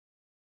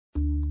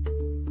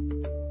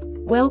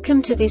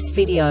Welcome to this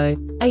video.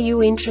 Are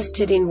you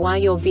interested in why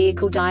your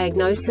vehicle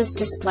diagnosis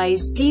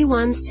displays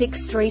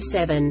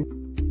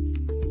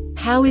P1637?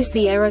 How is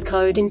the error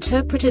code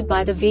interpreted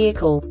by the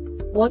vehicle?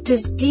 What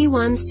does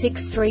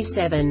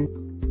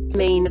P1637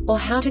 mean, or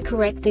how to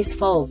correct this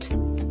fault?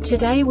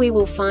 Today we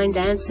will find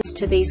answers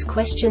to these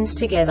questions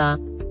together.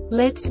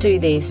 Let's do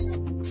this.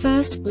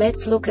 First,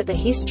 let's look at the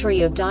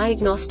history of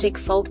diagnostic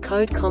fault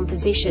code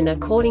composition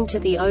according to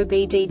the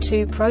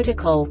OBD2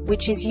 protocol,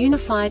 which is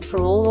unified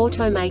for all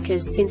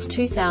automakers since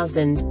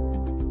 2000.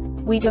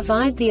 We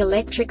divide the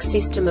electric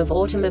system of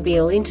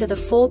automobile into the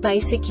four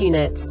basic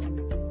units: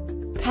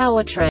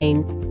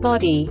 powertrain,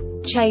 body,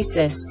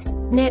 chassis,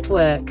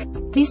 network.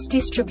 This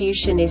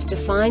distribution is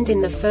defined in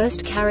the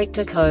first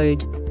character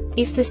code.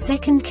 If the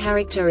second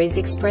character is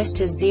expressed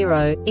as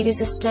 0, it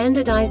is a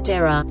standardized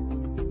error.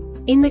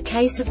 In the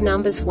case of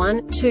numbers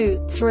 1,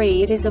 2,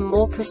 3, it is a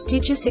more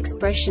prestigious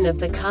expression of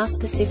the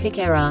car-specific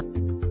error.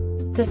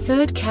 The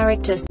third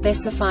character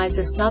specifies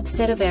a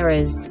subset of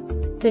errors.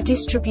 The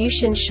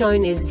distribution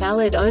shown is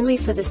valid only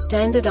for the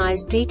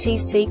standardized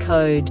DTC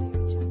code.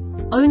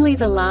 Only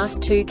the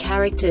last two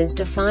characters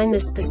define the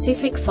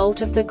specific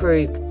fault of the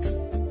group.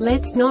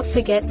 Let's not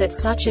forget that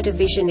such a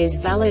division is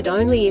valid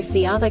only if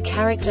the other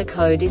character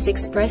code is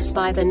expressed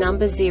by the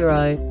number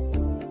 0.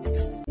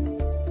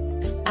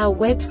 Our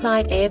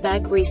website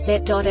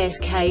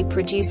airbagreset.sk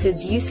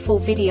produces useful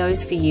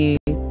videos for you.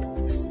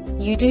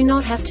 You do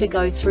not have to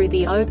go through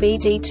the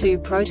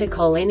OBD2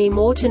 protocol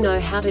anymore to know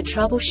how to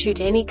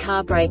troubleshoot any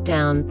car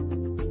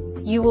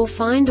breakdown. You will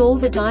find all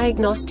the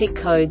diagnostic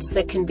codes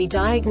that can be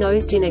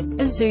diagnosed in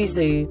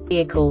Isuzu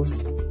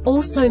vehicles.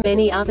 Also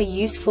many other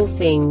useful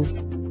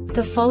things.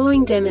 The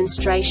following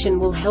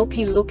demonstration will help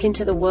you look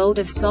into the world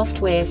of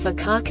software for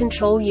car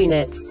control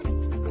units.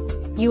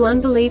 You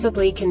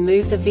unbelievably can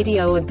move the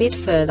video a bit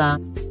further.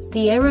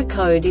 The error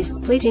code is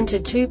split into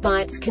 2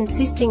 bytes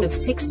consisting of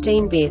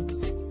 16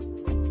 bits.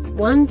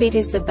 1 bit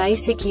is the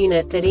basic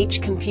unit that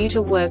each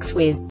computer works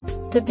with.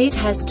 The bit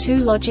has 2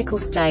 logical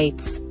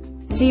states: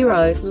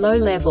 0, low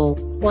level,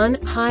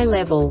 1, high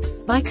level.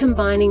 By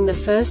combining the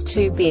first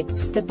 2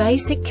 bits, the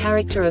basic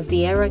character of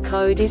the error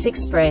code is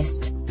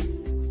expressed.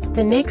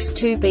 The next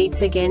 2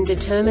 beats again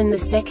determine the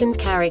second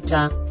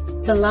character.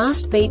 The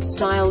last beat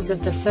styles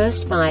of the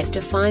first byte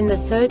define the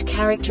third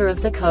character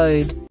of the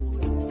code.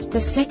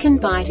 The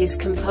second byte is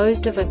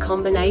composed of a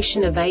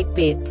combination of 8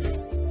 bits.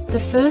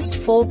 The first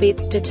 4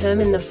 bits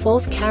determine the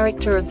fourth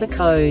character of the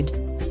code.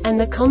 And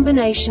the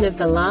combination of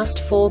the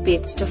last 4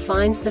 bits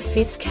defines the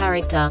fifth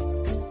character.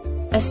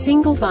 A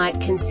single byte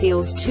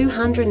conceals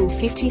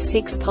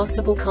 256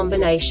 possible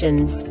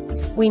combinations.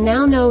 We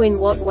now know in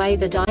what way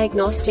the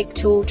diagnostic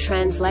tool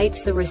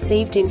translates the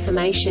received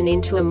information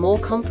into a more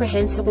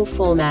comprehensible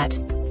format.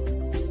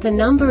 The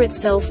number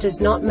itself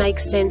does not make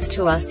sense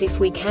to us if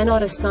we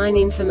cannot assign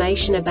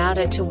information about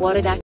it to what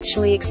it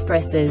actually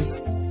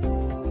expresses.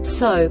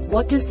 So,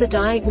 what does the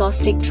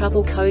diagnostic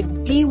trouble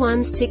code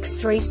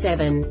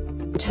P1637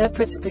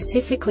 interpret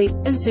specifically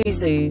for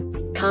Isuzu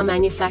car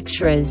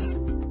manufacturers?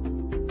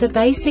 The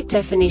basic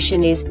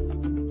definition is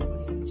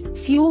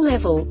fuel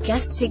level,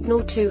 gas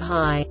signal too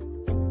high.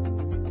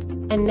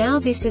 And now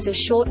this is a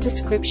short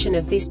description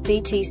of this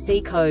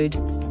DTC code.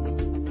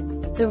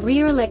 The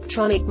rear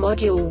electronic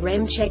module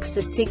REM checks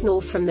the signal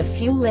from the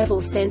fuel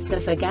level sensor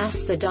for gas.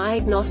 The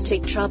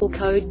diagnostic trouble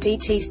code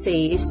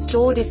DTC is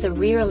stored if the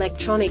rear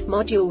electronic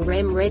module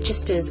REM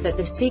registers that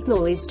the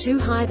signal is too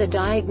high. The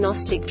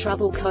diagnostic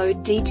trouble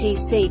code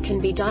DTC can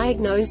be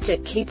diagnosed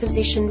at key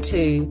position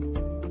 2.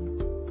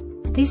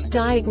 This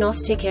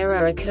diagnostic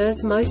error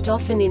occurs most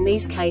often in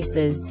these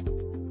cases: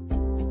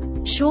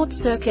 short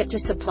circuit to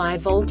supply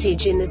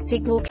voltage in the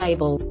signal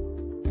cable.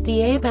 The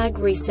Airbag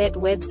Reset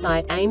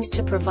website aims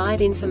to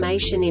provide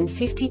information in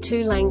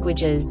 52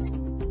 languages.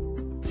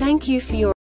 Thank you for your